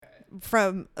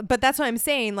but that's what I'm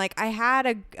saying. Like, I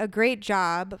had a great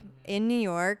job in New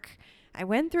York. I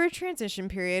went through a transition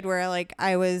period where like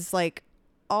I was like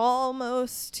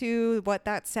almost to what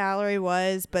that salary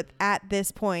was, but at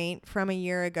this point from a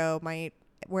year ago,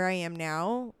 where I am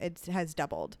now, it has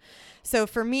doubled. So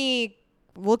for me,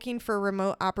 looking for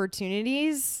remote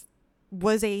opportunities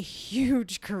was a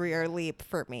huge career leap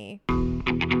for me.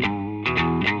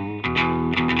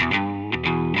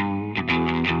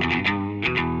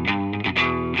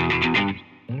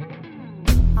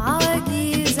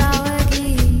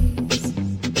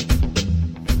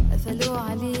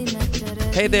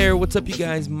 Hey there, what's up you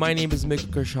guys? My name is Mikkel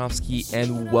Krashovsky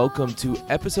and welcome to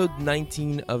episode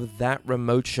 19 of That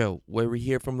Remote Show, where we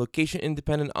hear from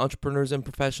location-independent entrepreneurs and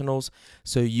professionals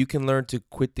so you can learn to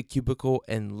quit the cubicle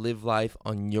and live life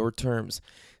on your terms.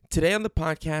 Today on the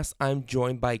podcast, I'm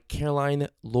joined by Caroline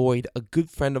Lloyd, a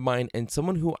good friend of mine and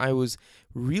someone who I was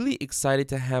really excited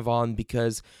to have on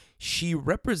because she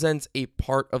represents a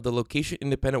part of the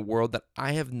location-independent world that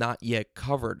I have not yet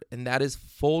covered, and that is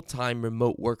full-time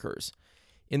remote workers.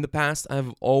 In the past,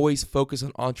 I've always focused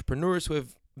on entrepreneurs who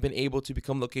have been able to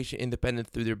become location independent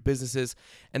through their businesses,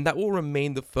 and that will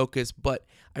remain the focus. But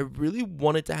I really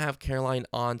wanted to have Caroline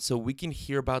on so we can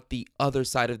hear about the other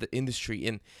side of the industry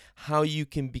and how you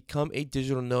can become a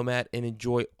digital nomad and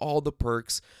enjoy all the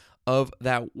perks of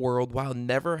that world while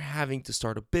never having to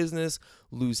start a business,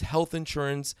 lose health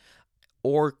insurance,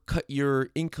 or cut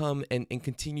your income and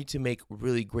continue to make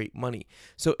really great money.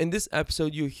 So in this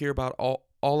episode, you'll hear about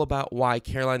all about why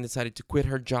Caroline decided to quit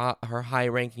her job, her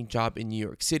high-ranking job in New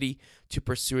York City to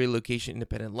pursue a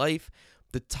location-independent life,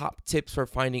 the top tips for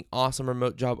finding awesome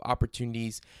remote job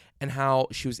opportunities, and how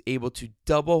she was able to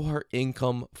double her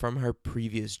income from her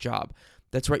previous job.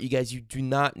 That's right, you guys, you do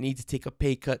not need to take a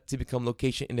pay cut to become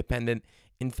location-independent.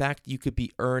 In fact, you could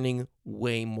be earning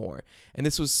way more. And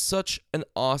this was such an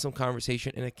awesome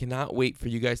conversation, and I cannot wait for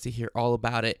you guys to hear all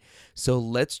about it. So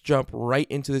let's jump right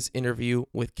into this interview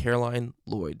with Caroline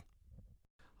Lloyd.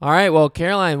 All right, well,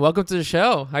 Caroline, welcome to the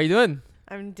show. How you doing?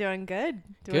 I'm doing good.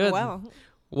 Good. Well.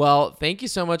 Well, thank you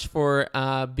so much for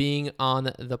being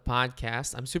on the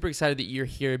podcast. I'm super excited that you're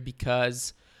here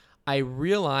because I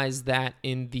realized that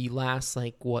in the last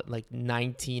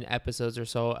 19 episodes or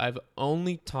so, I've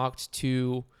only talked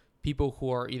to people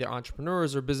who are either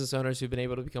entrepreneurs or business owners who've been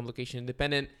able to become location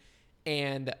independent.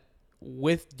 And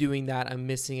with doing that, I'm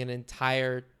missing an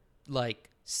entire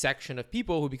section of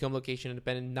people who become location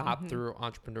independent, not through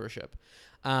entrepreneurship.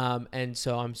 And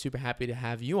so I'm super happy to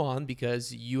have you on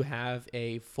because you have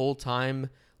a full-time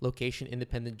location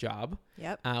independent job,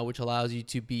 which allows you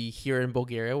to be here in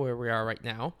Bulgaria where we are right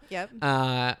now.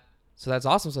 So that's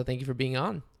awesome. So thank you for being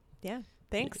on. Yeah,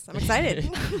 thanks. I'm excited.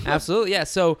 Absolutely. Yeah.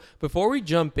 So before we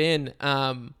jump in,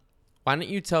 why don't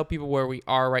you tell people where we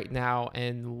are right now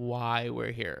and why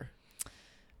we're here?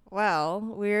 Well,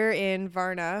 we're in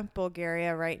Varna,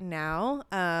 Bulgaria right now,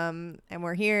 and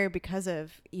we're here because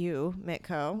of you,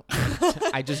 Mitko.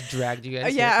 I just dragged you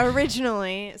guys here. Here.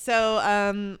 Originally.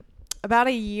 So about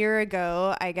a year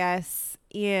ago, I guess,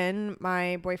 Ian,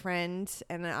 my boyfriend,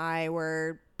 and I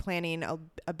were planning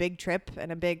a big trip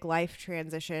and a big life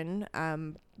transition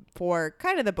for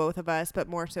kind of the both of us, but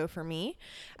more so for me.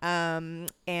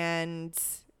 And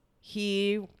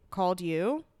he called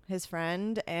you, his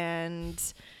friend,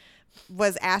 and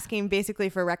was asking basically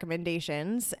for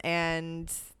recommendations,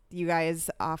 and you guys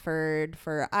offered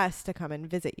for us to come and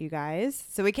visit you guys.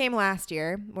 So we came last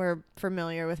year. We're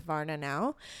familiar with Varna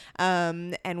now.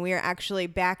 And we are actually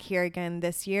back here again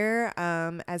this year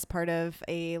as part of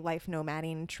a life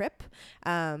nomading trip.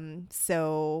 And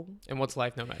what's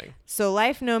life nomading? So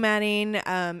life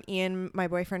nomading, Ian, my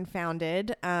boyfriend,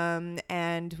 founded.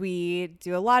 And we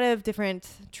do a lot of different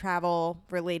travel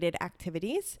related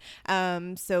activities.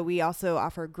 So we also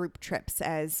offer group trips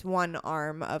as one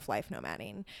arm of life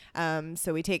nomading.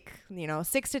 So we take,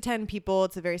 6 to 10 people.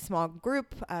 It's a very small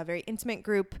group, a very intimate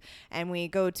group, and we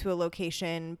go to a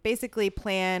location, basically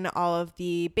plan all of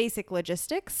the basic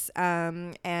logistics,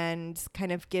 and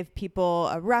kind of give people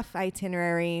a rough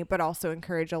itinerary, but also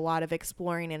encourage a lot of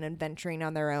exploring and adventuring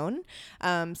on their own.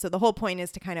 So the whole point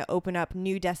is to kind of open up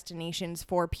new destinations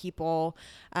for people,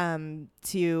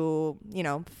 to,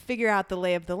 figure out the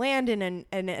lay of the land in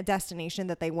a destination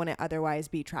that they wouldn't otherwise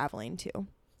be traveling to.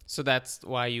 So that's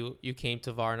why you came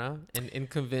to Varna and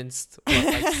convinced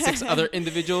 6 other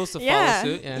individuals to follow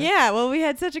suit. Yeah. Well, we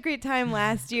had such a great time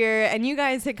last year, and you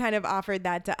guys had kind of offered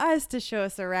that to us to show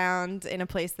us around in a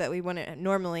place that we wouldn't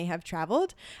normally have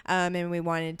traveled. And we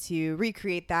wanted to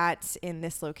recreate that in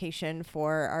this location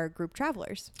for our group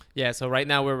travelers. Yeah. So right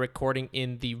now we're recording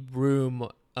in the room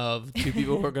of two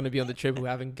people who are going to be on the trip who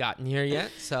haven't gotten here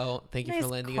yet. So thank you Nice for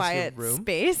lending us quiet your room.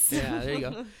 space. Yeah, there you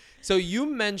go. So you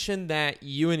mentioned that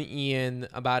you and Ian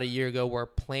about a year ago were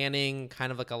planning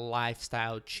kind of like a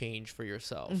lifestyle change for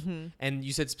yourself. And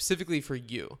you said specifically for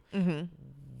you.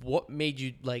 What made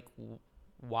you like,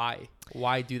 why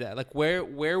do that? Like where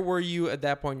were you at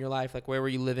that point in your life? Like where were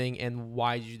you living and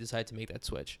why did you decide to make that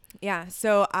switch? Yeah.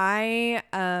 So I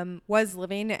was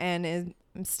living and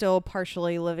I'm still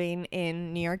partially living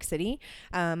in New York City.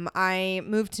 I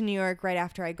moved to New York right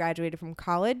after I graduated from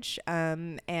college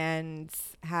and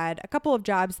had a couple of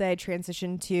jobs that I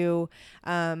transitioned to.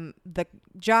 The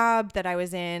job that I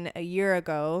was in a year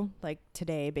ago, like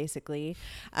today basically,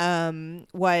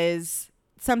 was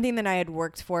something that I had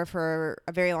worked for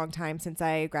a very long time since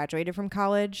I graduated from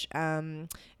college.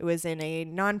 It was in a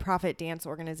nonprofit dance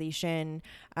organization,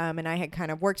 and I had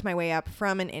kind of worked my way up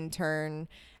from an intern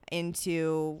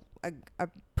into a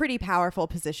pretty powerful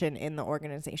position in the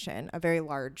organization, a very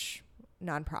large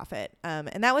nonprofit.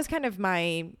 And that was kind of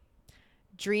my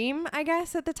dream, I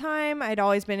guess, at the time. I'd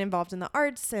always been involved in the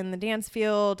arts and the dance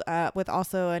field, with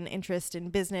also an interest in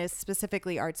business,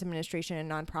 specifically arts administration and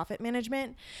nonprofit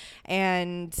management.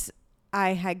 And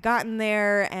I had gotten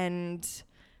there and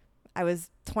I was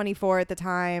 24 at the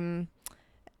time.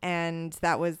 And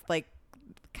that was like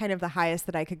kind of the highest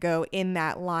that I could go in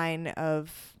that line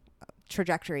of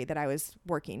trajectory that I was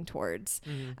working towards.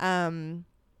 And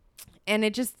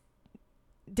it just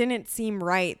didn't seem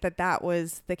right that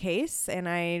was the case, and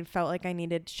I felt like I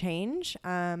needed change.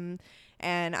 And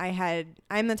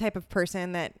I'm the type of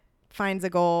person that finds a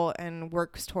goal and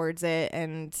works towards it,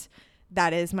 and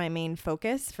that is my main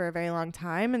focus for a very long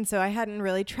time. And so I hadn't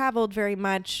really traveled very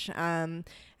much, and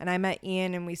I met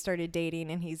Ian and we started dating,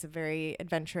 and he's a very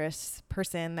adventurous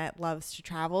person that loves to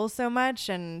travel so much,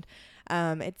 and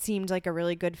it seemed like a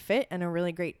really good fit and a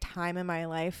really great time in my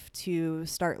life to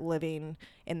start living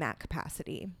in that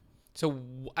capacity. So,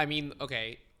 I mean,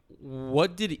 okay,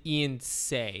 what did Ian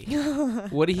say?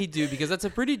 What did he do? Because that's a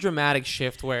pretty dramatic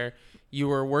shift where you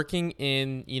were working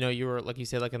in, you were, like you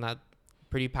said, like in that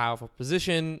pretty powerful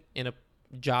position in a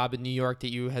job in New York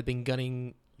that you had been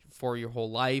gunning for your whole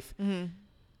life.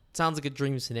 Sounds like a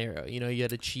dream scenario. You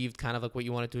had achieved kind of like what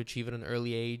you wanted to achieve at an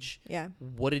early age. Yeah.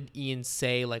 What did Ian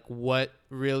say? Like, what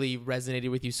really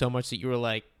resonated with you so much that you were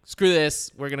like, screw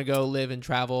this, we're going to go live and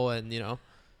travel and,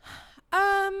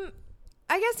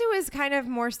 I guess it was kind of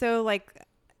more so like,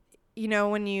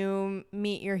 when you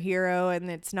meet your hero and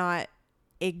it's not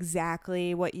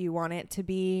exactly what you want it to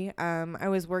be. I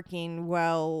was working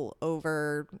well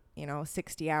over,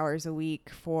 60 hours a week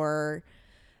for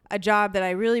a job that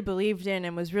I really believed in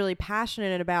and was really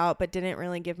passionate about, but didn't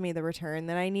really give me the return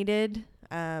that I needed.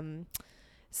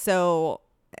 So,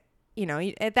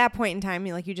 at that point in time,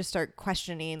 you just start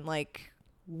questioning, like,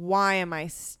 why am I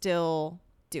still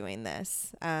doing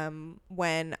this?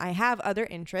 When I have other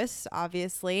interests,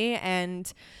 obviously.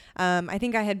 And I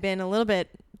think I had been a little bit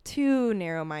too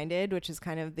narrow-minded, which is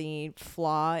kind of the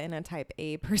flaw in a type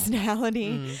A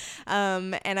personality.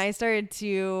 And I started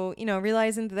to,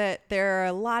 realizing that there are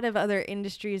a lot of other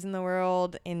industries in the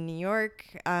world in New York.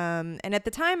 And at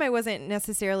the time, I wasn't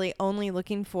necessarily only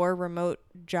looking for remote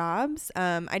jobs.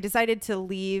 I decided to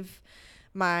leave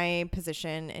my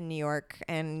position in New York,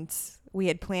 and we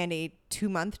had planned a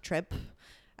 2-month trip.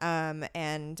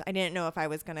 And I didn't know if I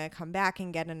was going to come back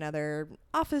and get another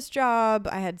office job.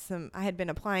 I had been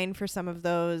applying for some of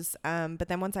those. But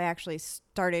then once I actually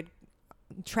started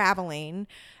traveling,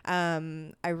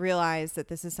 I realized that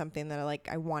this is something that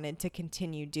I wanted to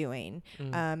continue doing.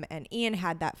 And Ian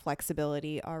had that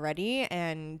flexibility already,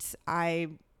 and I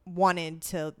wanted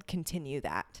to continue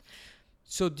that.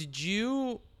 So did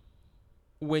you,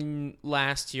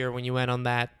 last year when you went on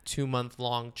that 2-month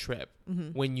long trip,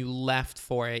 when you left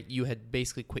for it, you had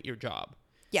basically quit your job?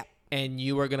 Yeah. And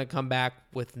you were going to come back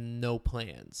with no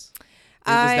plans?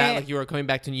 Was that like you were coming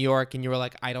back to New York and you were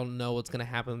like, I don't know what's going to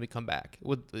happen when we come back?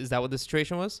 Is that what the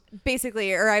situation was?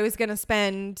 Basically, or I was going to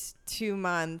spend 2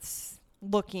 months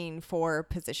looking for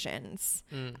positions,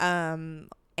 and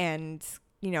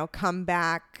come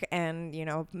back and,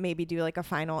 maybe do like a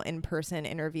final in-person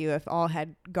interview if all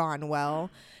had gone well,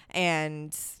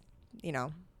 and,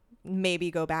 maybe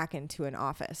go back into an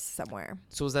office somewhere.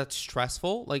 So was that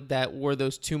stressful? Like that, were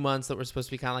those 2 months that were supposed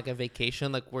to be kind of like a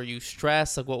vacation? Like, were you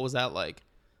stressed? Like, what was that like?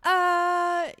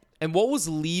 And what was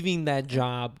leaving that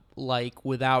job like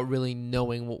without really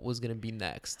knowing what was going to be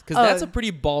next? Because that's a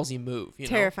pretty ballsy move.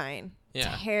 Terrifying.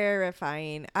 Yeah.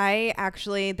 Terrifying.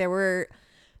 There were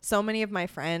so many of my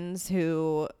friends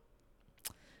who,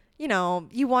 you know,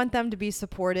 you want them to be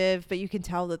supportive, but you can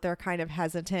tell that they're kind of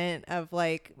hesitant of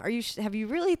like, have you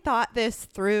really thought this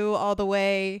through all the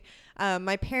way?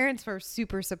 My parents were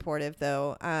super supportive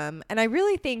though. And I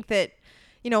really think that,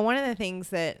 you know, one of the things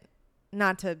that,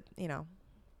 not to, you know,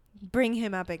 bring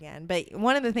him up again, but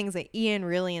one of the things that Ian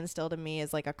really instilled in me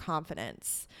is like a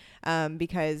confidence,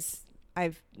 because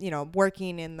I've, you know,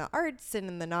 working in the arts and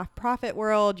in the nonprofit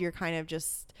world, you're kind of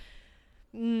just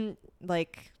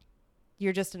like,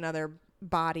 you're just another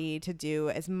body to do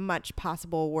as much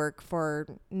possible work for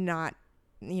not,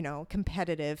 you know,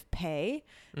 competitive pay.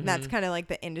 And that's kind of like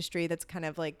the industry that's kind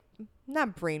of like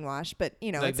not brainwashed, but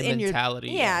you know, like it's the in mentality,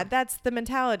 your, yeah, that's the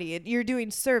mentality. You're doing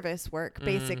service work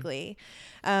basically.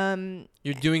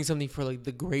 You're doing something for like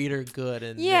the greater good.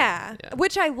 And yeah,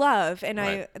 which I love. And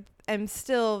right. I'm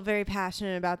still very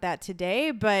passionate about that today,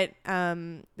 but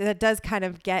that does kind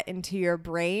of get into your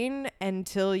brain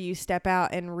until you step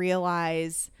out and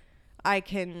realize I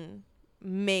can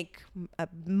make a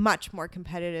much more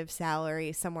competitive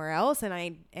salary somewhere else, and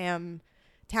I am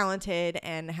talented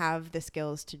and have the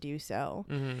skills to do so.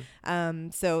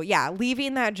 So yeah,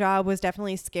 leaving that job was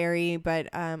definitely scary, but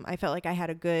I felt like I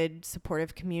had a good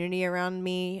supportive community around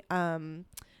me,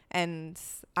 and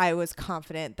I was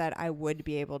confident that I would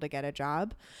be able to get a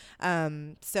job.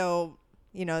 So,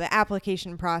 you know, the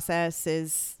application process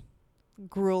is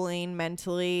grueling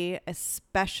mentally,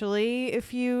 especially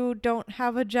if you don't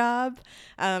have a job.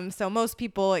 So most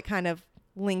people, it kind of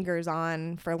lingers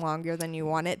on for longer than you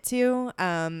want it to.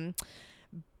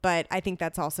 But I think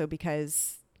that's also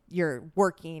because you're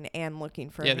working and looking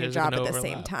for a new job at the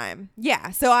same time. Yeah.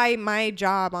 So my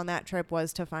job on that trip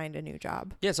was to find a new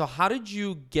job. Yeah. So how did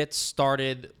you get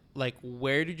started? Like,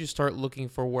 where did you start looking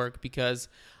for work? Because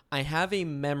I have a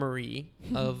memory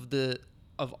of the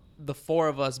four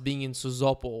of us being in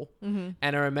Sozopol, and I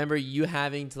remember you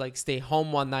having to like stay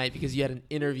home one night because you had an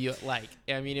interview at like,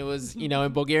 I mean, it was, you know,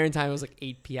 in Bulgarian time it was like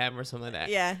 8 p.m. or something like that.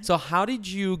 Yeah. So how did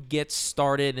you get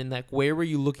started, and like where were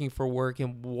you looking for work,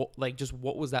 and just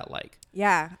what was that like?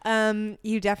 Yeah.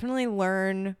 You definitely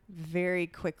learn very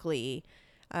quickly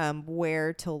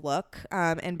where to look.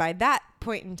 And by that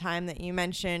point in time that you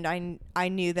mentioned, I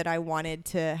knew that I wanted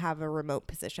to have a remote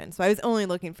position. So I was only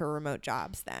looking for remote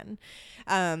jobs then.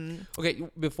 Okay,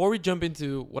 before we jump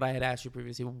into what I had asked you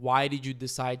previously, why did you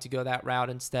decide to go that route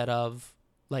instead of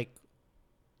like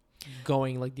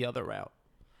going like the other route?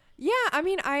 Yeah, I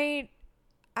mean,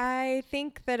 I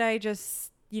think that I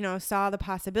just, you know, saw the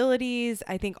possibilities.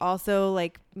 I think also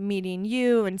like meeting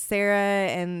you and Sarah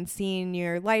and seeing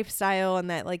your lifestyle, and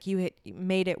that like you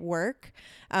made it work.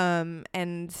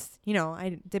 And, you know,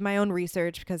 I did my own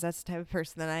research because that's the type of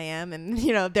person that I am. And,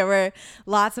 you know, there were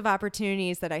lots of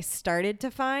opportunities that I started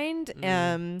to find.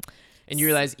 And you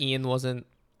realized Ian wasn't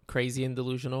crazy and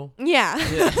delusional?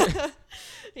 Yeah.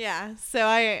 Yeah.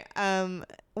 So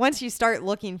once you start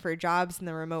looking for jobs in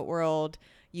the remote world,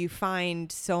 you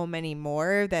find so many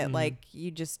more that like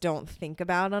you just don't think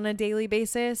about on a daily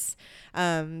basis.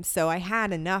 So I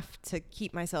had enough to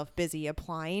keep myself busy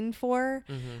applying for.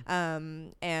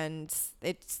 And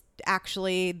it's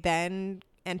actually then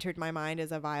entered my mind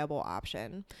as a viable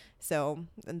option. So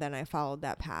and then I followed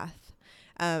that path.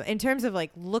 In terms of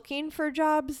like looking for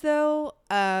jobs though,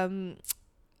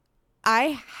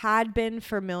 I had been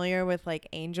familiar with like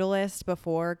AngelList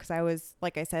before because I was,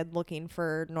 like I said, looking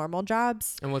for normal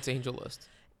jobs. And what's AngelList?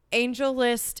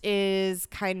 AngelList is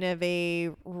kind of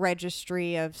a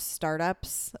registry of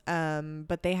startups,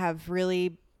 but they have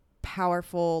really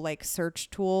powerful like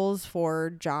search tools for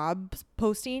job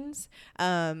postings.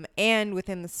 And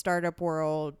within the startup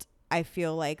world, I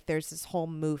feel like there's this whole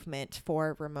movement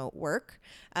for remote work.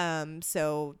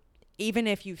 So even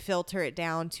if you filter it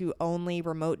down to only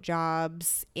remote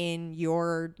jobs in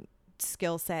your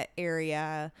skill set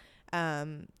area,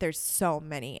 there's so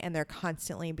many and they're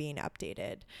constantly being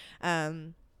updated.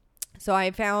 So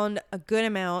I found a good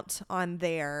amount on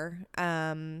there.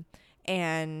 And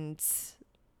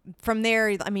from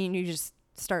there, I mean, you just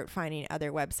start finding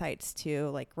other websites too,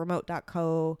 like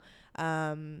remote.co.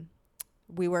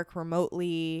 We work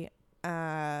remotely.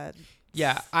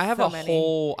 Yeah, I have I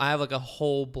have like a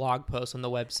whole blog post on the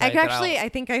website. I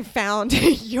think I found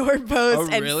your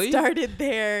post and started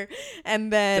there,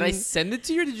 and then did I send it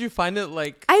to you, or did you find it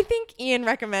like? I think Ian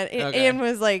recommended. Okay. Ian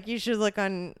was like, "You should look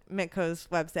on Mitko's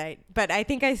website," but I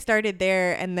think I started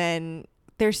there, and then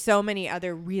there's so many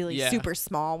other really super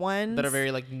small ones that are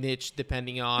very like niche,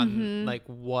 depending on like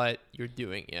what you're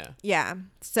doing. Yeah. Yeah.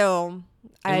 So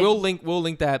we'll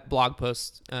link that blog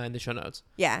post in the show notes.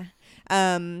 Yeah.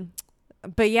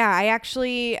 But yeah, I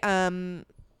actually, the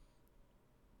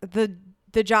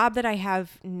the job that I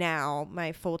have now,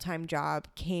 my full-time job,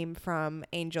 came from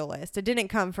AngelList. It didn't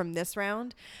come from this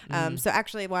round. So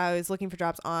actually, while I was looking for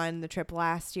jobs on the trip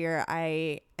last year,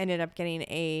 I ended up getting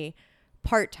a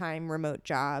part-time remote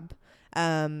job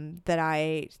that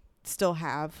I still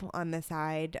have on the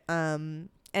side. And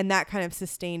that kind of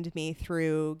sustained me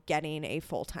through getting a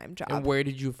full-time job. And where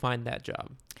did you find that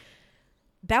job?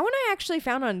 That one I actually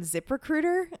found on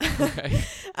ZipRecruiter, Okay.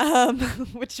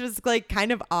 which was like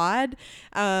kind of odd.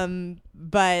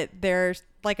 But there's,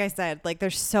 like I said, like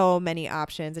there's so many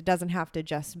options. It doesn't have to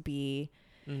just be,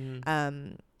 you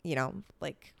know,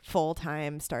 like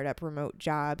full-time startup remote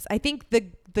jobs. I think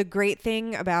the great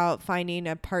thing about finding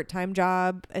a part-time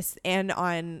job and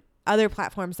on other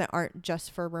platforms that aren't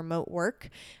just for remote work,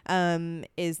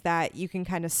 is that you can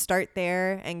kind of start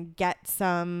there and get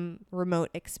some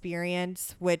remote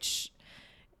experience, which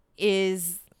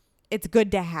it's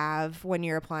good to have when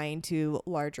you're applying to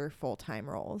larger full-time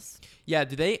roles. Yeah.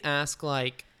 Do they ask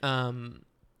like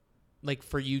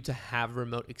for you to have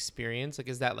remote experience? Like,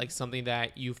 is that like something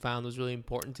that you found was really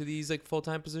important to these like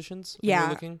full-time positions? When you're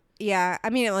looking? Yeah.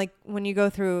 I mean, like when you go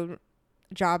through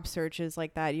job searches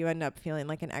like that, you end up feeling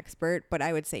like an expert, but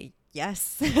I would say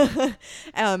yes.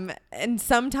 And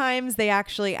sometimes they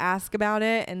actually ask about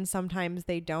it and sometimes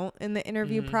they don't in the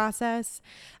interview process.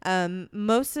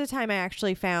 Most of the time I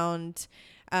actually found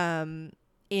in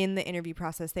the interview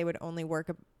process they would only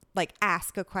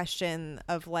ask a question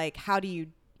of like how do you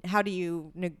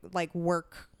like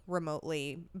work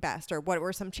remotely best, or what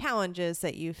were some challenges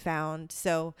that you found.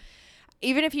 So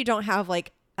even if you don't have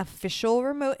like official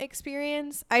remote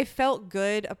experience, I felt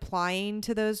good applying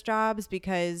to those jobs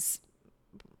because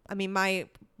I mean my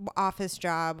office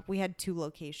job, we had 2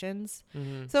 locations.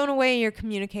 So in a way you're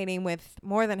communicating with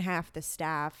more than half the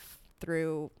staff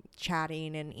through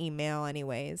chatting and email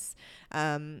anyways.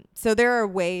 So there are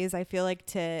ways I feel like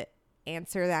to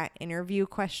answer that interview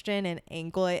question and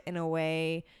angle it in a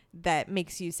way that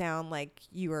makes you sound like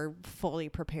you are fully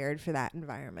prepared for that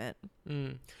environment.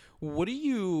 What do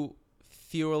you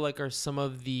feel like are some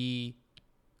of the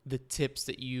tips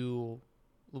that you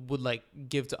would like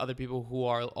give to other people who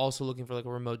are also looking for like a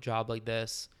remote job like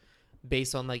this,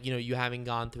 based on like, you know, you having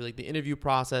gone through like the interview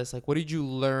process? Like, what did you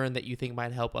learn that you think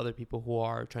might help other people who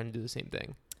are trying to do the same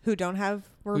thing, who don't have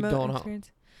remote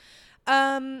experience?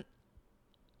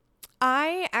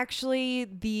 I actually,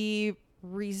 the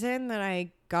reason that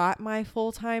I got my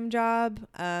full-time job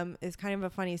is kind of a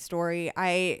funny story.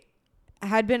 I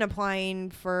had been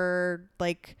applying for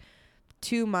like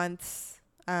 2 months,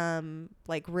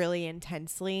 like really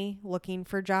intensely looking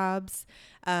for jobs.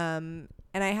 And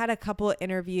I had a couple of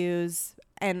interviews,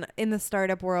 and in the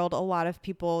startup world, a lot of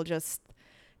people just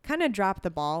kind of drop the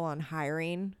ball on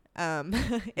hiring. What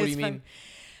do you mean?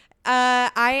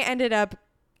 I ended up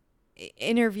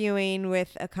interviewing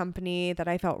with a company that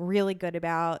I felt really good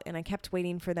about, and I kept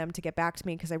waiting for them to get back to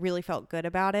me because I really felt good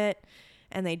about it,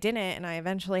 and they didn't, and I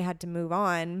eventually had to move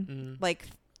on. Like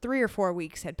 3 or 4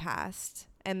 weeks had passed,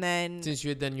 and then since you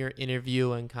had done your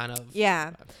interview and kind of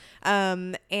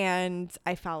and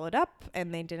I followed up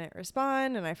and they didn't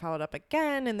respond, and I followed up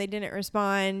again and they didn't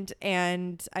respond,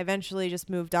 and I eventually just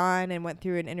moved on and went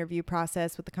through an interview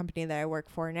process with the company that I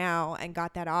work for now and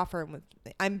got that offer.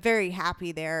 I'm very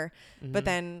happy there. But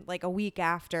then like a week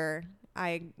after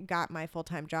I got my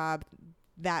full-time job,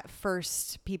 that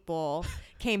first people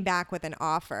came back with an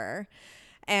offer,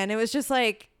 and it was just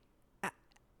like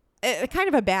kind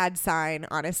of a bad sign,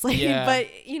 honestly. Yeah.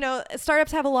 But you know,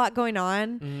 startups have a lot going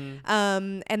on.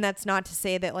 And that's not to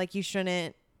say that like you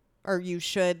shouldn't, or you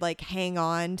should like hang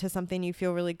on to something you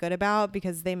feel really good about,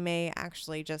 because they may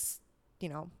actually just, you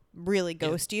know, really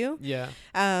ghost you. Yeah.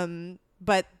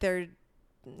 But they're,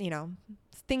 you know,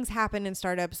 things happen in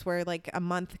startups where like a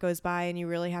month goes by and you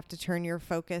really have to turn your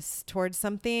focus towards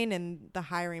something, and the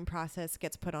hiring process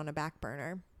gets put on a back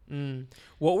burner.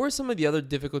 What were some of the other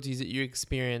difficulties that you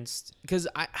experienced? Because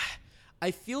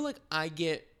I feel like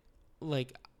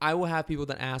I will have people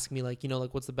that ask me like, you know,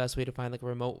 like what's the best way to find like a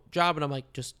remote job? And I'm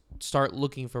like, just start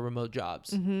looking for remote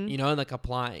jobs, you know, and like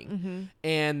applying.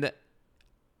 And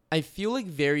I feel like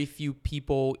very few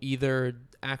people either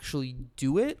actually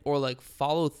do it or like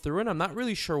follow through, and I'm not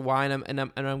really sure why.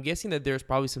 And I'm guessing that there's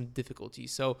probably some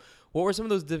difficulties. So what were some of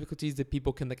those difficulties that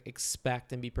people can like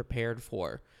expect and be prepared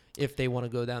for if they want to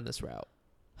go down this route?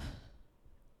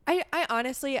 I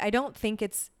honestly, I don't think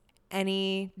it's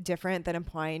any different than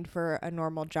applying for a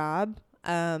normal job.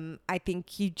 I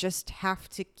think you just have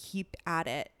to keep at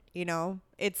it. You know,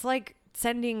 it's like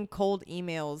sending cold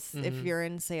emails. If you're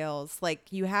in sales,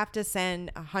 like you have to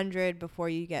send 100 before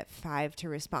you get 5 to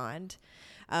respond.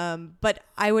 But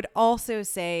I would also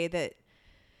say that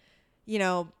you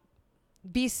know,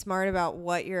 be smart about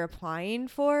what you're applying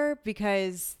for,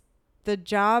 because the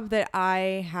job that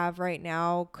I have right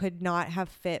now could not have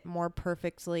fit more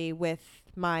perfectly with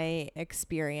my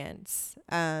experience.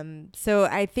 So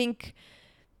I think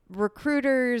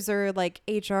recruiters or like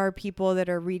HR people that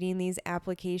are reading these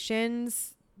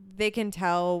applications, they can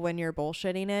tell when you're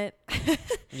bullshitting it.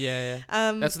 Yeah.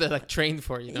 That's what they're like trained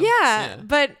for, you know? Yeah.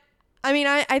 But I mean,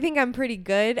 I think I'm pretty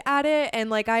good at it. And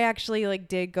like, I actually like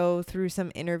did go through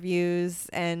some interviews,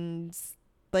 and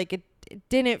like it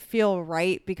didn't feel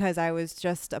right because I was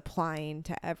just applying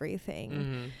to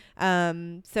everything.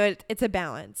 So it's a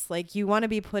balance. Like, you want to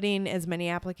be putting as many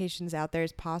applications out there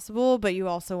as possible, but you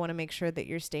also want to make sure that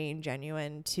you're staying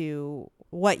genuine to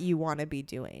what you want to be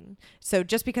doing. So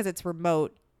just because it's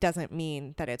remote doesn't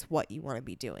mean that it's what you want to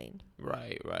be doing.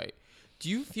 Right. Do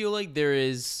you feel like there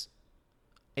is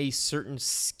a certain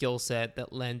skill set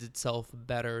that lends itself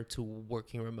better to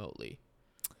working remotely?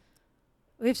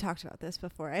 We've talked about this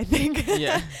before, I think.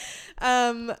 Yeah.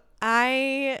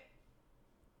 I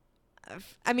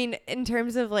mean, in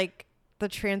terms of like the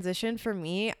transition for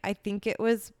me, I think it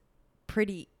was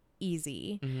pretty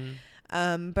easy.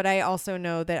 But I also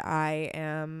know that I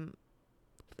am,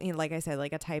 you know, like I said,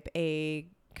 like a type A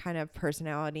kind of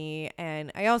personality.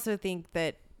 And I also think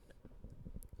that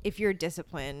if you're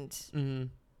disciplined,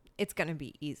 it's going to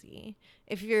be easy.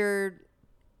 If you're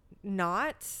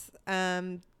not,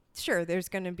 sure, there's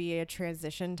going to be a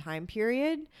transition time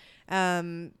period.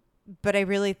 But I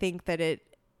really think that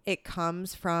it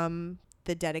comes from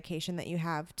the dedication that you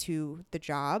have to the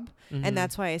job. And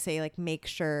that's why I say, like, make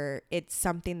sure it's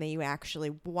something that you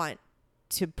actually want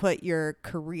to put your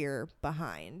career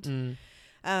behind.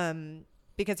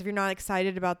 Because if you're not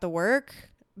excited about the work,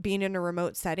 being in a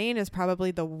remote setting is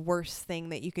probably the worst thing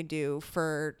that you can do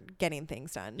for getting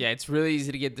things done. Yeah, it's really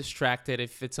easy to get distracted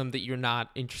if it's something you're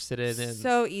not interested in.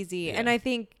 So easy. Yeah. And I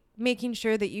think making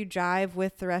sure that you jive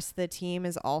with the rest of the team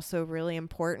is also really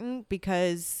important,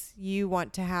 because you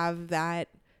want to have that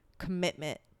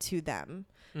commitment to them.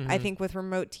 I think with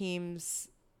remote teams,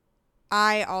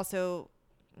 I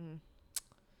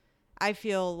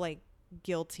feel like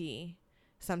guilty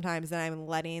sometimes that I'm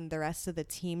letting the rest of the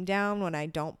team down when I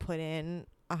don't put in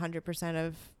 100%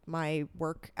 of my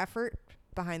work effort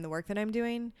behind the work that I'm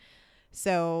doing.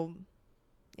 So,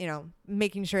 you know,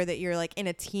 making sure that you're like in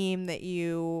a team that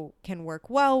you can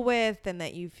work well with and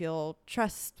that you feel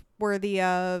trustworthy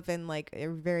of and like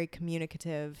are very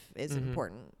communicative is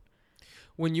important.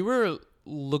 When you were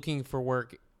looking for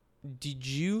work, did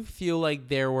you feel like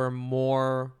there were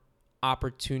more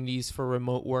opportunities for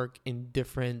remote work in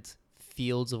different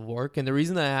fields of work? And the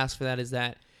reason that I ask for that is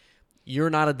that you're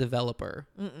not a developer.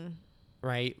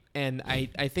 Right? And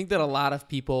I think that a lot of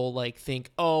people like think,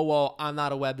 oh, well, I'm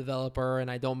not a web developer and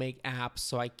I don't make apps,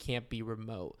 so I can't be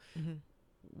remote.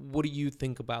 What do you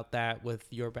think about that with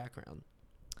your background?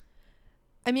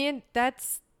 I mean,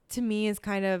 that's, to me, is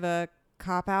kind of a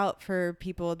cop out for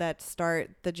people that start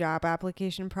the job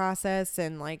application process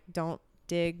and like don't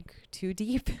dig too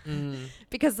deep.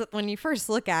 Because when you first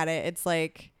look at it, it's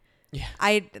like,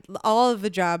 all of the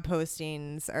job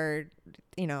postings are,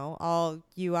 you know, all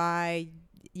UI,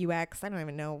 UX, I don't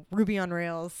even know, Ruby on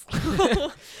Rails.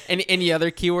 Any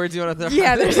other keywords you want to throw?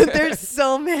 Yeah, there's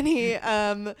so many.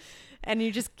 And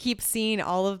you just keep seeing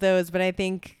all of those. But I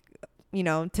think, you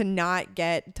know, to not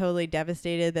get totally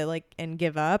devastated that like and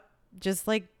give up, just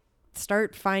like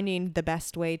start finding the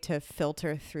best way to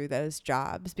filter through those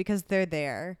jobs, because they're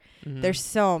there. There's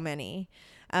so many.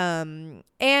 And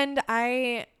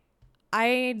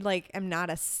I like am not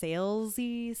a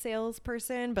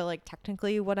salesperson, but like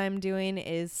technically what I'm doing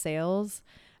is sales.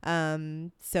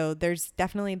 So there's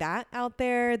definitely that out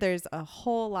there. There's a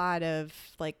whole lot of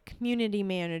like community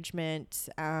management.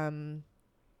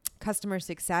 Customer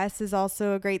success is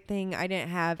also a great thing. I didn't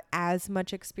have as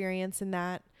much experience in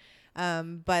that.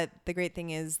 But the great thing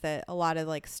is that a lot of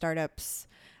like startups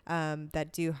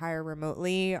that do hire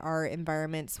remotely are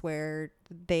environments where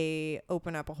they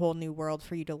open up a whole new world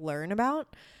for you to learn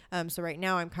about. So right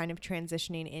now I'm kind of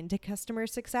transitioning into customer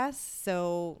success.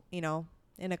 So, you know,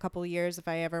 in a couple of years, if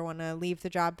I ever want to leave the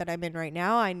job that I'm in right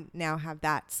now, I now have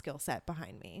that skill set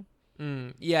behind me.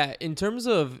 Yeah. In terms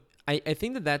of, I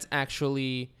think that that's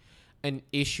actually an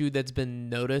issue that's been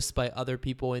noticed by other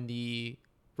people in the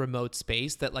remote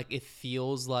space, that like it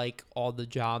feels like all the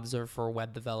jobs are for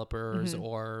web developers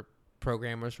or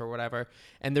programmers or whatever.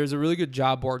 And there's a really good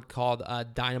job board called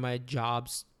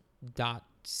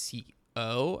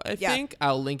dynamitejobs.co, I think.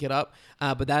 I'll link it up.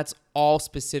 But that's all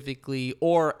specifically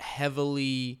or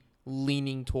heavily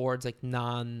leaning towards like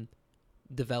non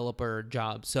developer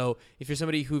jobs. So if you're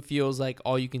somebody who feels like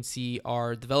all you can see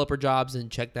are developer jobs, and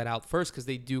check that out first, because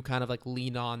they do kind of like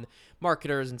lean on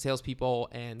marketers and salespeople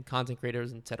and content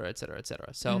creators, et cetera, et cetera, et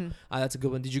cetera. So that's a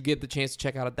good one. Did you get the chance to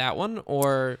check out that one,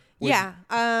 or? Yeah.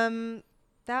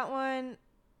 That one,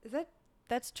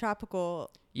 that's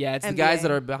Tropical. Yeah, it's MBA. the guys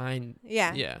that are behind.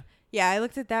 Yeah. Yeah. Yeah, I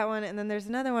looked at that one, and then there's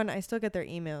another one. I still get their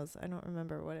emails. I don't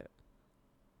remember what it.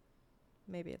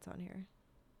 Maybe it's on here.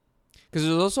 Because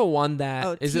there's also one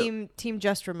that Team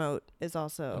Just Remote is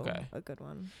also a good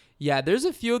one. Yeah, there's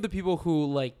a few of the people who,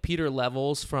 like Peter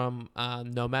Levels from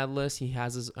Nomad List. He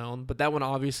has his own, but that one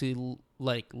obviously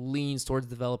like leans towards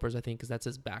developers, I think, because that's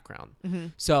his background.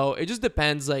 So it just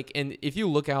depends. Like, and if you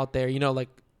look out there, you know,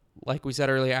 like we said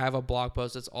earlier, I have a blog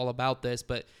post that's all about this,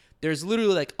 but there's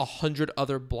literally like 100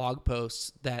 other blog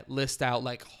posts that list out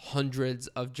like hundreds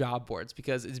of job boards,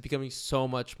 because it's becoming so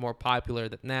much more popular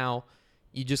that now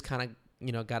you just kind of,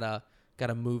 you know, gotta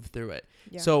move through it.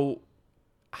 Yeah. So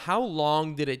how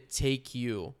long did it take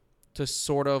you to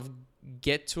sort of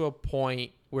get to a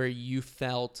point where you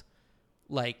felt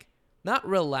like not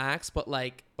relaxed, but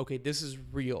like, okay, this is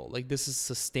real, like this is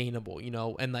sustainable, you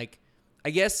know? And like,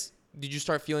 I guess, did you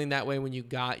start feeling that way when you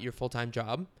got your full-time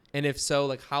job? And if so,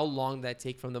 like, how long did that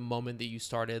take from the moment that you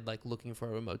started like looking for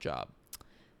a remote job?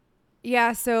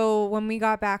 Yeah, so when we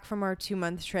got back from our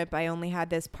 2-month trip, I only had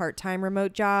this part-time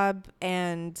remote job,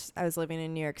 and I was living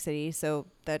in New York City, so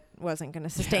that wasn't going to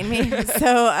sustain me.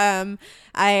 So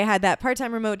I had that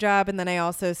part-time remote job, and then I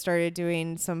also started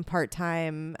doing some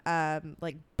part-time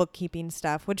like bookkeeping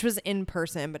stuff, which was in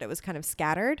person, but it was kind of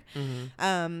scattered.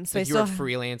 So like you were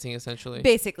freelancing essentially.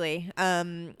 Basically.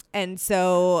 And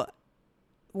so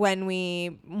when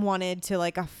we wanted to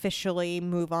like officially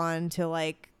move on to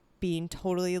like being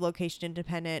totally location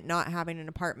independent, not having an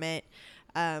apartment,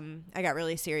 I got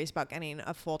really serious about getting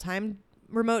a full-time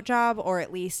remote job, or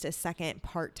at least a second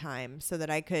part-time, so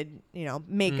that I could, you know,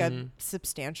 make a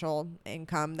substantial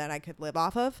income that I could live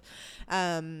off of.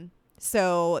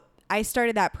 So I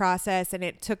started that process, and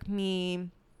it took me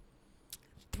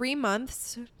 3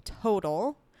 months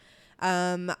total.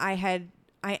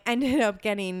 I ended up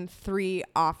getting 3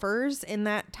 offers in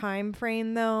that time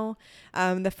frame, though.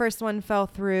 The first one fell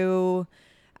through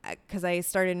because I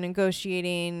started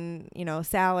negotiating, you know,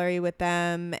 salary with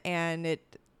them, and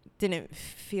it didn't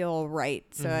feel right.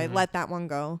 So I let that one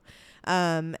go.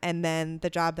 And then the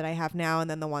job that I have now, and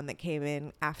then the one that came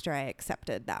in after I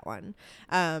accepted that one.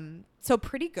 So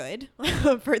pretty good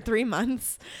for 3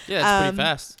 months. Yeah, it's pretty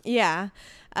fast. Yeah.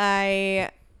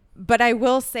 But I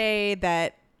will say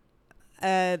that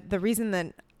the reason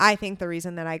that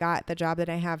I got the job that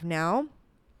I have now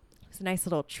is a nice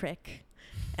little trick,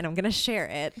 and I'm going to share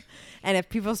it. And if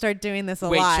people start doing this a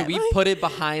lot. Wait, should we put it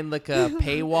behind like a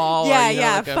paywall? Yeah, or, you know,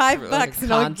 yeah, like $5 like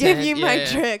and I'll give you my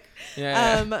trick.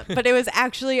 Yeah. But it was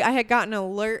actually, I had gotten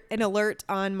an alert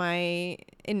on an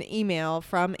email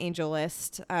from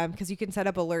AngelList, because you can set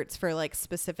up alerts for like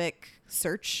specific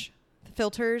search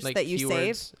filters like that you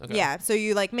keywords? save. Okay. Yeah. So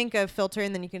you like make a filter,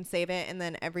 and then you can save it. And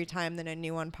then every time that a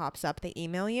new one pops up, they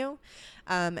email you.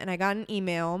 And I got an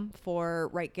email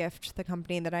for RightGift, the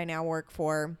company that I now work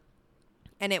for.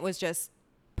 And it was just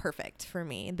perfect for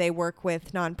me. They work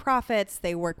with nonprofits,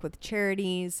 they work with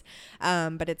charities,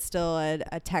 but it's still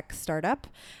a tech startup,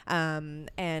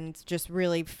 and just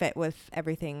really fit with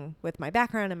everything with my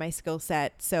background and my skill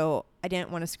set. So I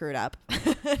didn't want to screw it up.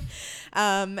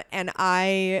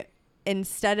 And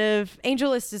instead of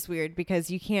AngelList is weird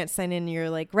because you can't send in your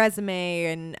like resume,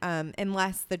 and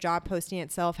unless the job posting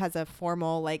itself has a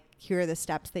formal like, here are the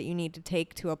steps that you need to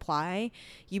take to apply,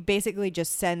 you basically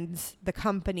just send the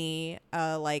company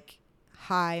like,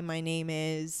 hi, my name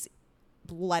is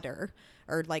letter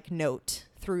or like note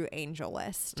through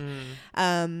AngelList.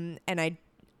 And I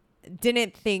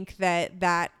didn't think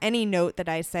that any note that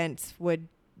I sent would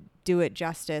do it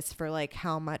justice for like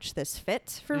how much this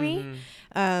fits for me.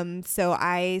 So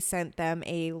I sent them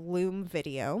a Loom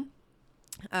video,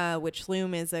 which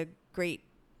Loom is a great,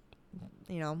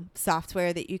 you know,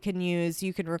 software that you can use.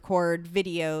 You can record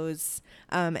videos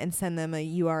and send them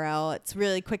a URL. It's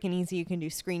really quick and easy. You can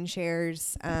do screen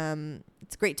shares. It's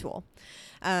a great tool,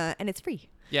 and it's free.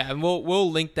 Yeah, and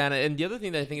we'll link that. And the other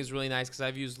thing that I think is really nice, because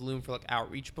I've used Loom for like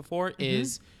outreach before,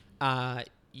 is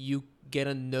you get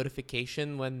a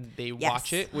notification when they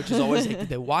watch it, which is always like, did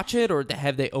they watch it, or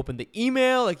have they opened the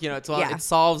email? Like, you know, it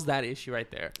solves that issue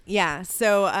right there. Yeah.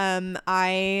 So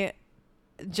I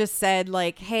just said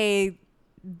like, hey,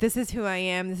 this is who I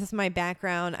am. This is my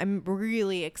background. I'm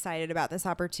really excited about this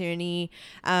opportunity.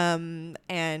 And,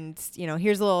 you know,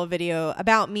 here's a little video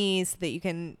about me so that you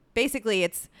can basically,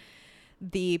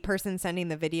 the person sending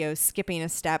the video skipping a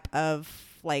step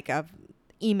of like a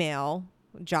email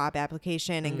job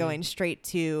application and going straight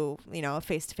to, you know, a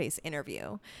face-to-face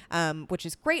interview, which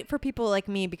is great for people like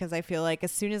me, because I feel like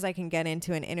as soon as I can get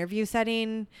into an interview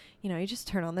setting, you know, you just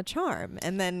turn on the charm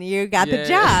and then you got the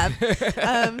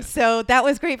job. So that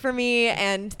was great for me,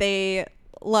 and they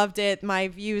loved it. My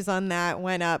views on that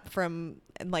went up from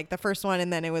like the first one,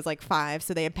 and then it was like 5.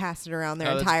 So they had passed it around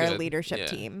their entire leadership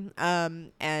team.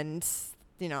 And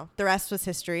you know, the rest was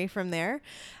history from there.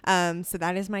 So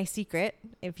that is my secret.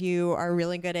 If you are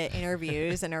really good at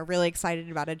interviews and are really excited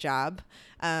about a job.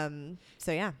 So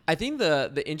yeah. I think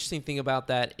the interesting thing about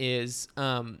that is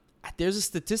there's a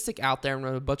statistic out there. I'm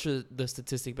going to butcher the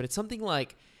statistic, but it's something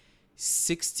like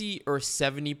 60 or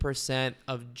 70%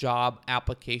 of job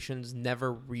applications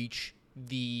never reach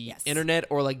the internet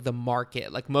or like the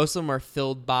market. Like most of them are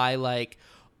filled by like,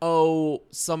 oh,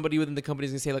 somebody within the company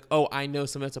is going to say like, oh, I know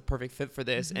someone that's a perfect fit for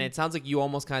this. And it sounds like you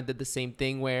almost kind of did the same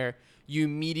thing where you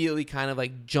immediately kind of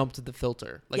like jumped to the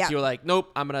filter. Like you're like,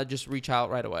 nope, I'm going to just reach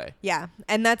out right away. Yeah.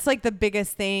 And that's like the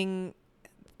biggest thing,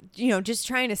 you know, just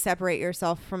trying to separate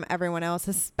yourself from everyone else,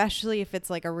 especially if it's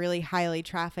like a really highly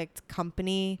trafficked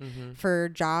company for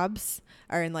jobs,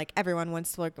 or in like everyone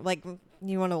wants to work, like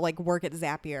you want to like work at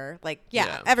Zapier, like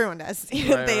everyone does. They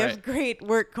have great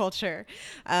work culture,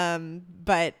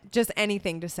 but just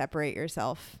anything to separate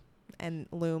yourself, and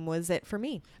Loom was it for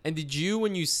me. And did you,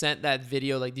 when you sent that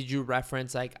video, like did you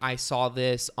reference like I saw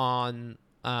this on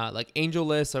like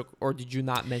AngelList, or did you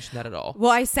not mention that at all?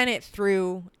 Well, I sent it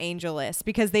through AngelList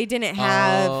because they didn't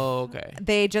have,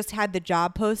 they just had the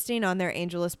job posting on their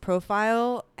AngelList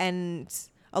profile, and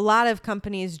a lot of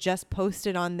companies just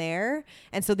posted on there.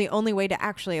 And so the only way to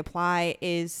actually apply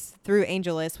is through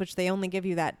AngelList, which they only give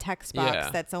you that text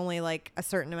box that's only like a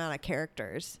certain amount of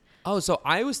characters. Oh, so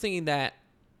I was thinking that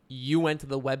you went to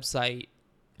the website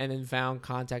and then found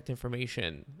contact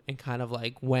information and kind of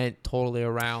like went totally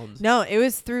around. No, it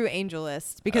was through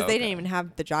AngelList because they didn't even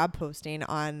have the job posting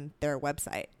on their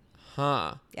website.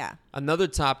 Huh. Yeah. Another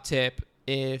top tip,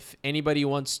 if anybody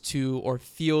wants to or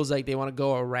feels like they want to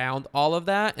go around all of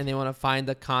that and they want to find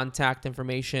the contact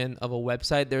information of a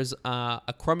website, there's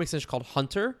a Chrome extension called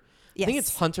Hunter. Yes. I think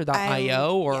it's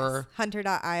hunter.io or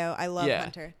hunter.io. I love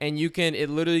Hunter. And you can, it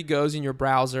literally goes in your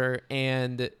browser,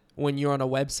 and when you're on a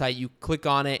website, you click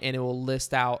on it and it will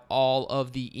list out all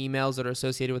of the emails that are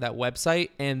associated with that website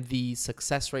and the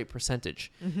success rate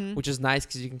percentage, which is nice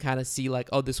because you can kind of see like,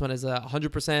 oh, this one is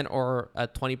 100% or a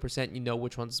 20%, you know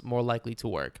which one's more likely to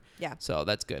work. Yeah. So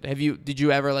that's good. Did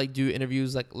you ever like do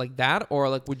interviews like that, or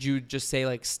like would you just say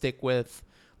like stick with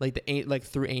like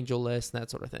through AngelList and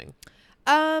that sort of thing?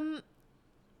 I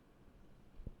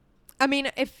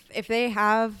mean, if they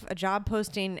have a job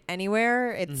posting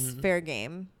anywhere, it's fair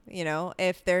game. You know,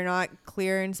 if they're not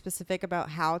clear and specific about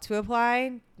how to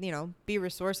apply, you know, be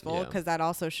resourceful, because that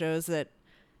also shows that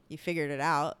you figured it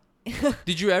out.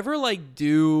 Did you ever like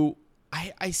do,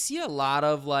 I see a lot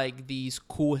of like these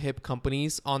cool hip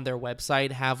companies on their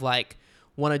website have like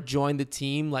want to join the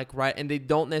team, like, right. And they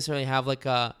don't necessarily have like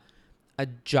a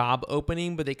job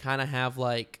opening, but they kind of have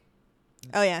like,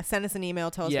 oh yeah, send us an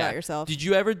email, tell us about yourself. Did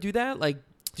you ever do that? Like,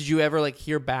 did you ever like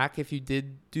hear back if you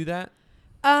did do that?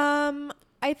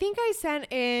 I think I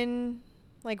sent in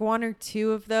like 1 or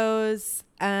 2 of those.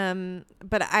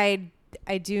 But I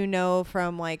do know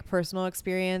from like personal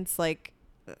experience, like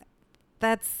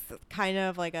that's kind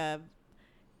of like a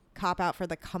cop out for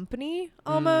the company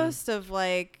almost, of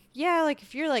like, yeah, like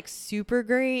if you're like super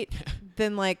great,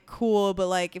 then like cool. But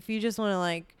like, if you just want to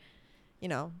like, you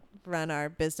know, run our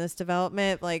business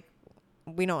development, like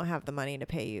we don't have the money to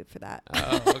pay you for that.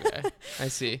 Oh, okay. I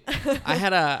see.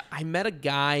 I met a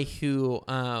guy who,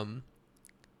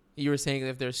 you were saying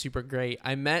if they're super great.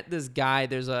 I met this guy,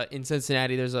 in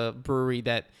Cincinnati, there's a brewery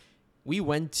that we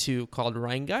went to called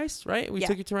Rheingeist, right? We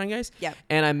took you to Rheingeist? Yeah.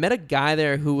 And I met a guy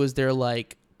there who was their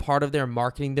like part of their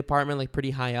marketing department, like pretty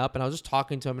high up. And I was just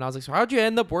talking to him and I was like, so how'd you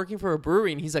end up working for a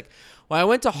brewery? And he's like, well, I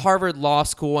went to Harvard Law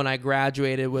School and I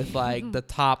graduated with like the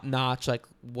top notch, like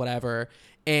whatever,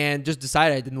 and just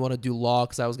decided I didn't want to do law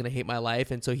because I was going to hate my life.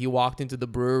 And so he walked into the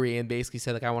brewery and basically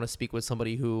said like, I want to speak with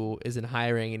somebody who isn't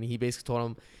hiring. And he basically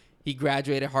told him he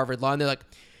graduated Harvard Law, and they're like,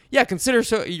 yeah, consider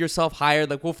yourself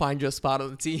hired. Like, we'll find you a spot on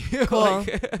the team. Cool.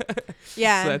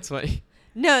 Yeah. So that's funny.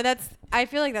 No, I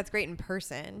feel like that's great in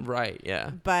person. Right. Yeah.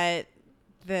 But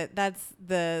that's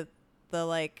the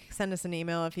like, send us an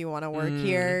email if you want to work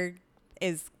here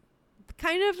is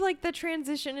kind of like the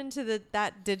transition into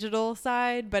that digital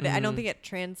side, but I don't think it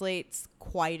translates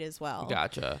quite as well.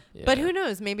 Gotcha. Yeah. But who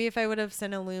knows? Maybe if I would have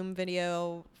sent a Loom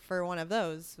video for one of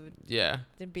those,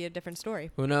 it'd be a different story.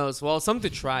 Who knows? Well,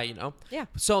 something to try, you know? Yeah.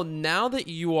 So now that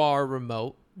you are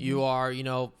remote, you are, you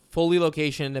know, fully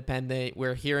location independent.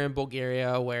 We're here in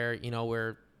Bulgaria where, you know,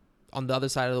 we're on the other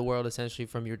side of the world essentially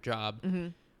from your job.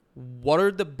 What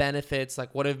are the benefits?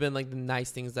 Like, what have been like the nice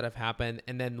things that have happened?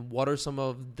 And then what are some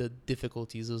of the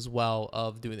difficulties as well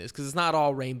of doing this? Because it's not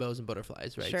all rainbows and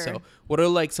butterflies, right? Sure. So what are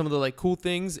like some of the like cool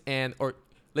things or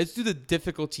let's do the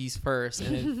difficulties first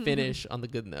and then finish on the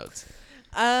good notes.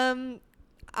 I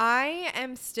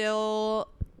am still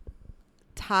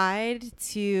tied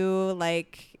to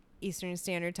like Eastern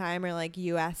Standard Time or like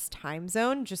US time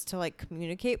zone just to like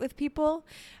communicate with people.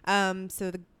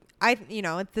 So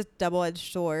it's a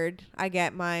double-edged sword. I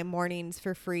get my mornings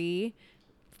for free.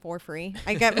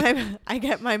 I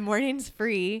get my mornings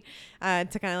free to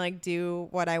kind of like do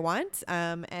what I want.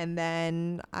 And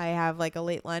then I have like a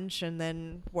late lunch and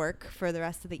then work for the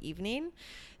rest of the evening.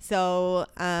 So,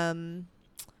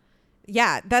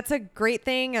 yeah, that's a great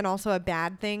thing and also a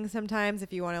bad thing sometimes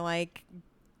if you want to like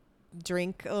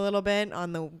drink a little bit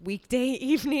on the weekday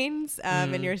evenings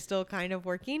and you're still kind of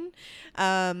working.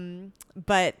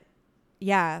 But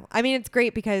yeah, I mean, it's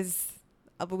great because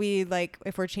we like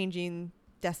if we're changing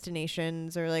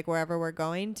destinations or like wherever we're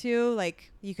going to,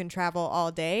 like you can travel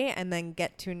all day and then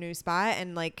get to a new spot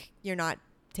and like you're not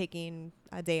taking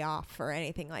a day off or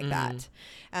anything like that.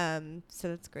 So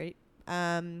that's great.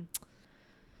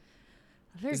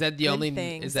 Is that the only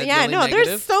thing? Is that the only negative?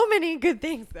 There's so many good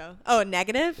things though. Oh,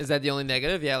 negative? Is that the only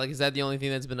negative? Yeah, like is that the only thing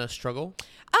that's been a struggle?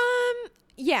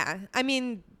 Yeah. I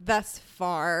mean, thus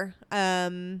far,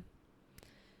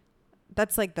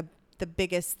 that's like the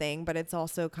biggest thing, but it's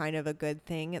also kind of a good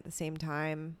thing at the same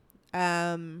time.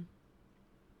 I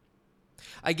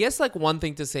guess like one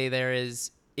thing to say there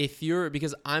is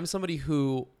because I'm somebody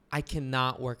who I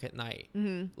cannot work at night.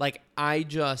 Like I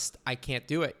can't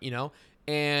do it, you know?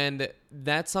 And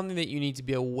that's something that you need to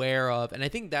be aware of. And I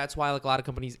think that's why like a lot of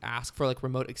companies ask for like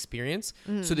remote experience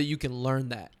so that you can learn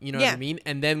that, you know what I mean?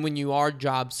 And then when you are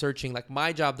job searching, like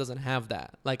my job doesn't have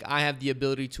that. Like I have the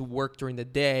ability to work during the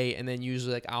day and then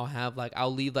usually like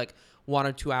I'll leave like 1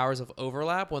 or 2 hours of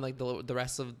overlap when like the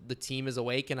rest of the team is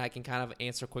awake and I can kind of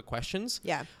answer quick questions.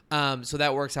 Yeah. So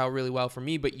that works out really well for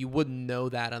me, but you wouldn't know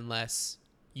that unless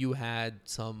you had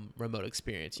some remote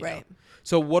experience, you know?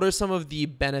 So what are some of the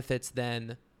benefits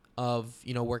then of,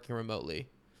 you know, working remotely?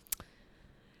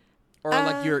 Or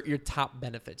like your top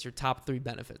benefits, your top 3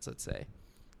 benefits, let's say.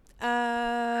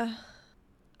 I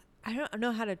don't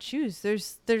know how to choose.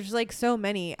 There's like so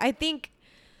many. I think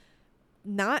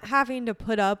not having to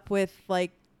put up with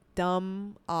like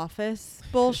dumb office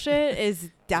bullshit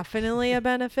is definitely a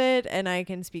benefit, and I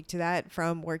can speak to that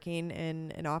from working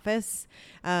in an office.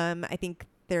 I think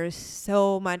there's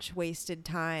so much wasted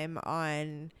time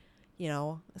on, you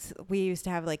know, we used to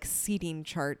have like seating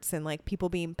charts and like people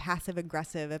being passive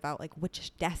aggressive about like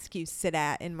which desk you sit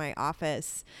at in my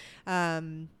office.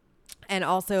 And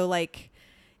also like,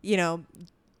 you know,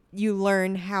 you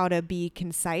learn how to be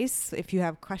concise if you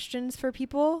have questions for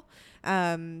people.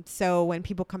 So when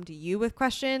people come to you with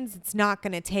questions, it's not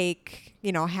going to take,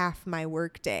 you know, half my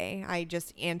work day. I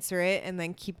just answer it and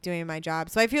then keep doing my job.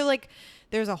 So I feel like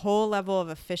there's a whole level of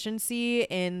efficiency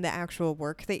in the actual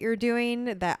work that you're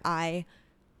doing that I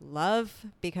love,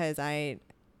 because I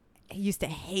used to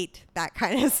hate that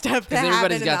kind of stuff. Because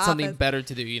everybody's got something better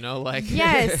to do, you know, like.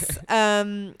 Yes.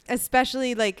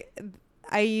 Especially like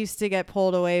I used to get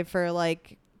pulled away for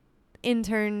like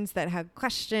interns that had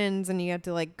questions and you have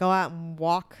to like go out and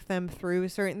walk them through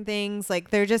certain things. Like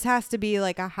there just has to be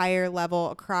like a higher level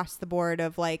across the board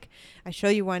of like, I show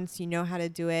you once, you know how to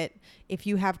do it. If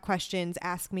you have questions,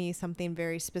 ask me something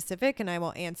very specific and I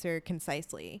will answer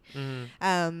concisely.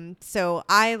 So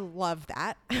I love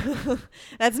that.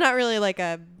 That's not really like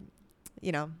a,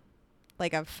 you know,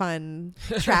 like a fun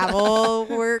travel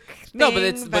work thing. No, but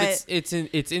it's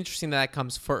interesting that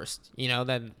comes first, you know,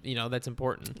 then, you know, that's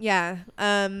important. Yeah.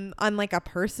 On like a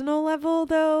personal level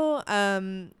though,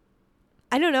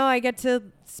 I don't know, I get to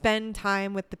spend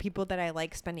time with the people that I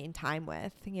like spending time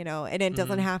with, you know, and it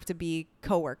doesn't have to be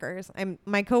coworkers.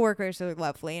 My coworkers are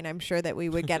lovely and I'm sure that we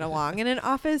would get along in an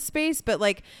office space, but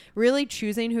like really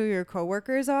choosing who your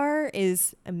coworkers are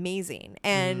is amazing.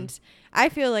 And I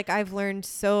feel like I've learned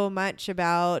so much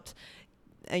about,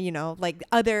 you know, like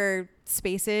other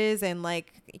spaces and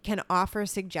like can offer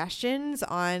suggestions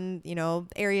on, you know,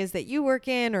 areas that you work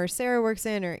in or Sarah works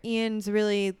in or Ian's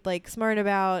really like smart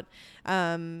about,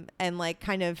 and like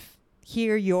kind of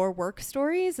hear your work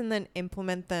stories and then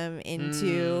implement them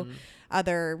into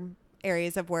other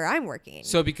areas of where I'm working.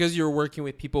 So because you're working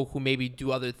with people who maybe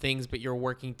do other things, but you're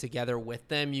working together with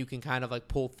them, you can kind of like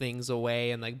pull things away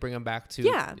and like bring them back to.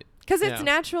 Yeah. Because it's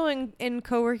natural in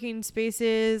co-working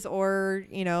spaces, or,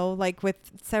 you know, like with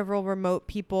several remote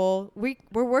people, we're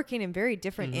working in very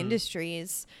different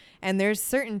industries, and there's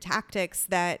certain tactics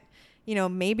that, you know,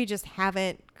 maybe just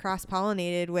haven't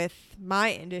cross-pollinated with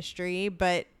my industry,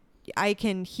 but I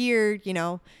can hear, you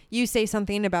know, you say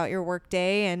something about your work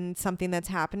day and something that's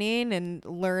happening and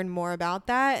learn more about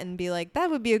that and be like,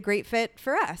 that would be a great fit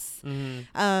for us.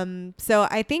 So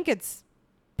I think it's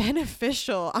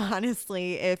beneficial,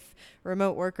 honestly, if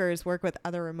remote workers work with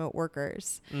other remote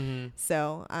workers.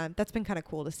 So that's been kind of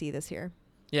cool to see this year.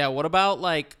 Yeah. What about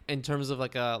like in terms of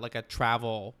like a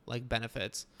travel like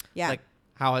benefits? Yeah. Like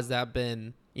how has that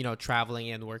been, you know, traveling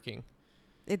and working?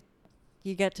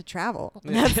 You get to travel.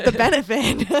 That's the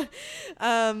benefit.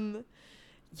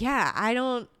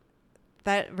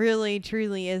 That really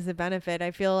truly is a benefit. I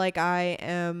feel like I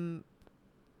am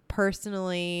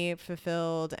personally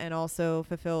fulfilled and also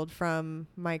fulfilled from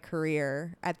my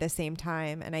career at the same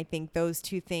time. And I think those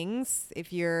two things,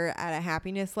 if you're at a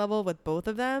happiness level with both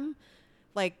of them,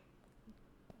 like,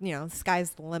 you know,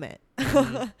 sky's the limit.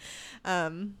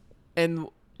 And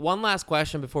one last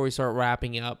question before we start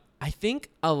wrapping up. I think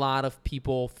a lot of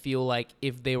people feel like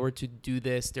if they were to do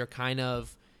this, they're kind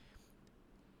of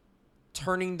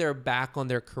turning their back on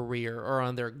their career or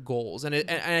on their goals. And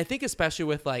I think especially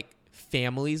with like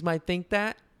families might think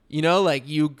that, you know, like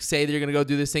you say that you're going to go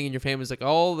do this thing and your family's like,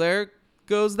 oh, there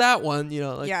goes that one, you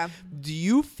know, like, yeah. Do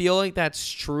you feel like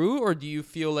that's true, or do you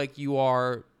feel like you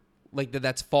are like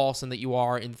that's false and that you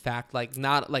are in fact like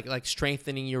not like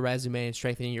strengthening your resume and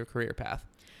strengthening your career path?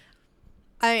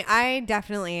 I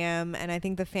definitely am. And I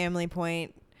think the family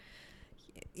point,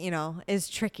 you know, is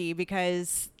tricky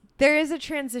because there is a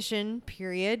transition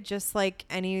period just like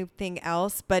anything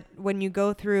else. But when you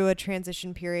go through a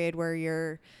transition period where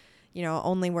you're, you know,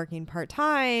 only working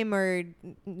part-time or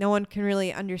no one can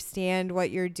really understand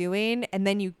what you're doing, and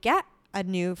then you get a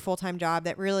new full-time job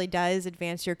that really does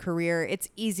advance your career, it's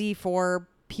easy for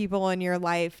people in your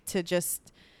life to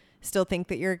just still think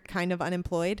that you're kind of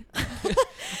unemployed.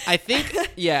 I think,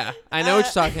 yeah, I know what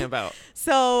you're talking about.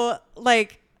 So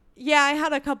like, yeah, I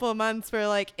had a couple of months where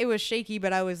like it was shaky,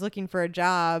 but I was looking for a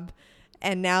job.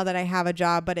 And now that I have a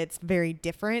job, but it's very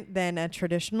different than a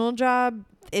traditional job,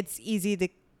 it's easy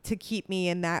to keep me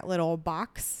in that little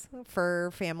box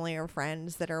for family or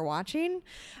friends that are watching.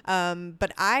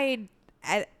 But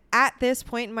at this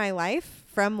point in my life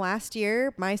from last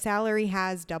year, my salary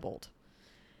has doubled,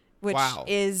 which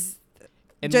is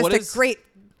and just a great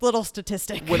little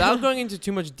statistic. Without going into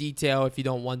too much detail if you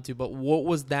don't want to, but what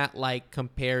was that like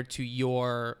compared to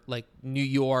your like New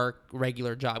York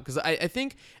regular job? Because I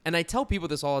think, and I tell people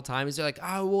this all the time, is they're like,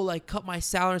 I will like cut my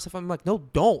salary and stuff. I'm like, no,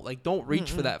 don't reach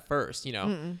for that first, you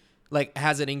know. Like,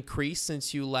 has it increased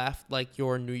since you left like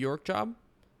your New York job?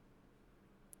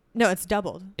 No, it's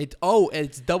doubled.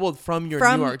 It's doubled from your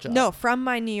New York job. No, from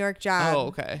my New York job. Oh,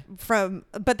 okay.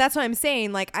 But that's what I'm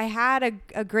saying. Like, I had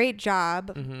a great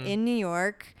job in New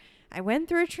York. I went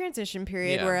through a transition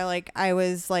period where like I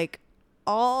was like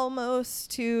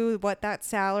almost to what that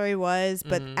salary was,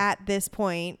 but at this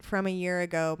point from a year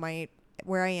ago,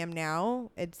 where I am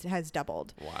now, it has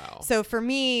doubled. Wow. So for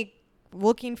me,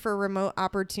 looking for remote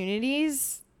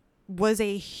opportunities was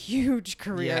a huge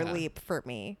career leap for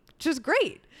me, which is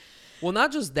great. Well,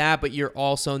 not just that, but you're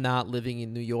also not living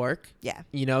in New York. Yeah.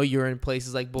 You know, you're in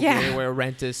places like Bulgaria where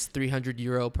rent is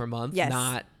 €300 per month. Yes.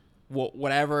 Not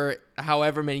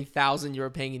however many thousand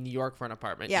you're paying in New York for an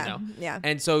apartment. Yeah. You know? Yeah.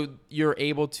 And so you're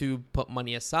able to put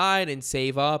money aside and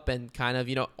save up and kind of,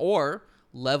 you know, or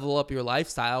level up your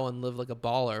lifestyle and live like a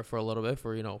baller for a little bit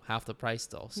for, you know, half the price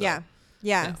still. So,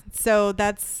 yeah. So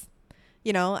that's,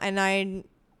 you know, and I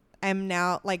am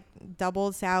now like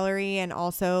double salary, and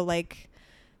also like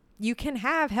you can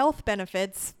have health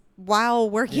benefits while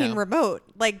working remote.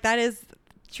 Like that is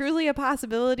truly a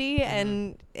possibility.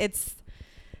 And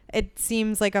it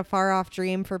seems like a far off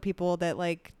dream for people that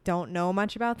like don't know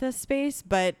much about this space,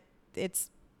 but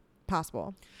it's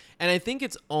possible. And I think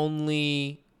it's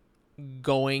only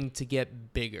going to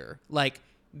get bigger. Like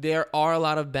there are a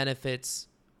lot of benefits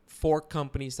for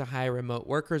companies to hire remote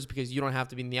workers because you don't have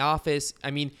to be in the office.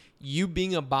 I mean, you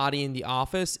being a body in the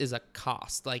office is a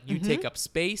cost. Like you take up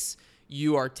space,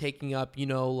 you are taking up, you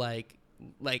know, like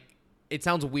it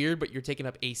sounds weird, but you're taking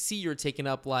up AC, you're taking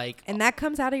up like, and that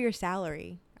comes out of your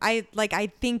salary.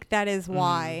 I think that is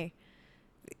why,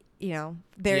 you know,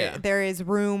 there is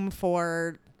room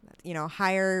for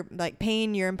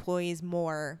paying your employees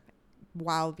more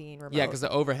while being remote. Yeah, because the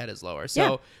overhead is lower.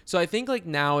 So I think like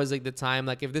now is like the time,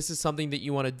 like if this is something that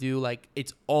you want to do, like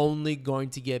it's only going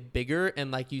to get bigger. And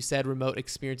like you said, remote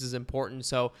experience is important.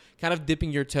 So kind of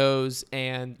dipping your toes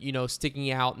and,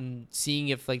 sticking out and seeing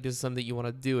if like this is something that you want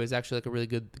to do is actually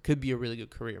like could be a really good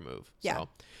career move. Yeah. So,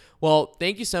 well,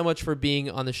 thank you so much for being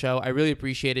on the show. I really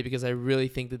appreciate it because I really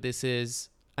think that this is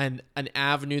an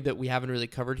avenue that we haven't really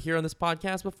covered here on this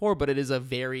podcast before, but it is a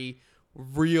very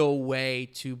real way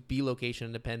to be location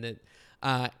independent.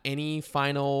 Any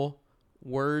final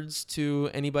words to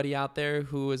anybody out there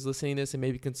who is listening to this and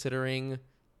maybe considering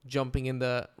jumping in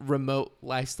the remote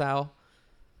lifestyle?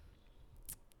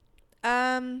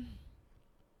 I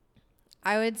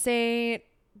would say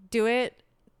do it,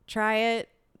 try it,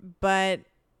 but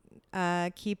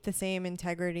keep the same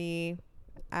integrity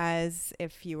as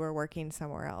if you were working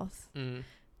somewhere else. Does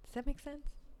that make sense?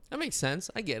 That makes sense.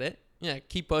 I get it. Yeah,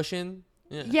 keep pushing.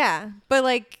 Yeah, but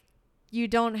like you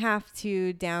don't have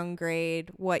to downgrade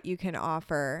what you can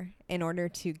offer in order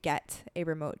to get a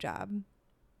remote job.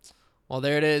 Well,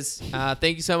 there it is.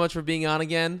 Thank you so much for being on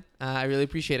again. I really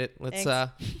appreciate it. Let's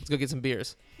go get some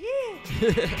beers.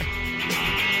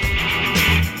 Yeah.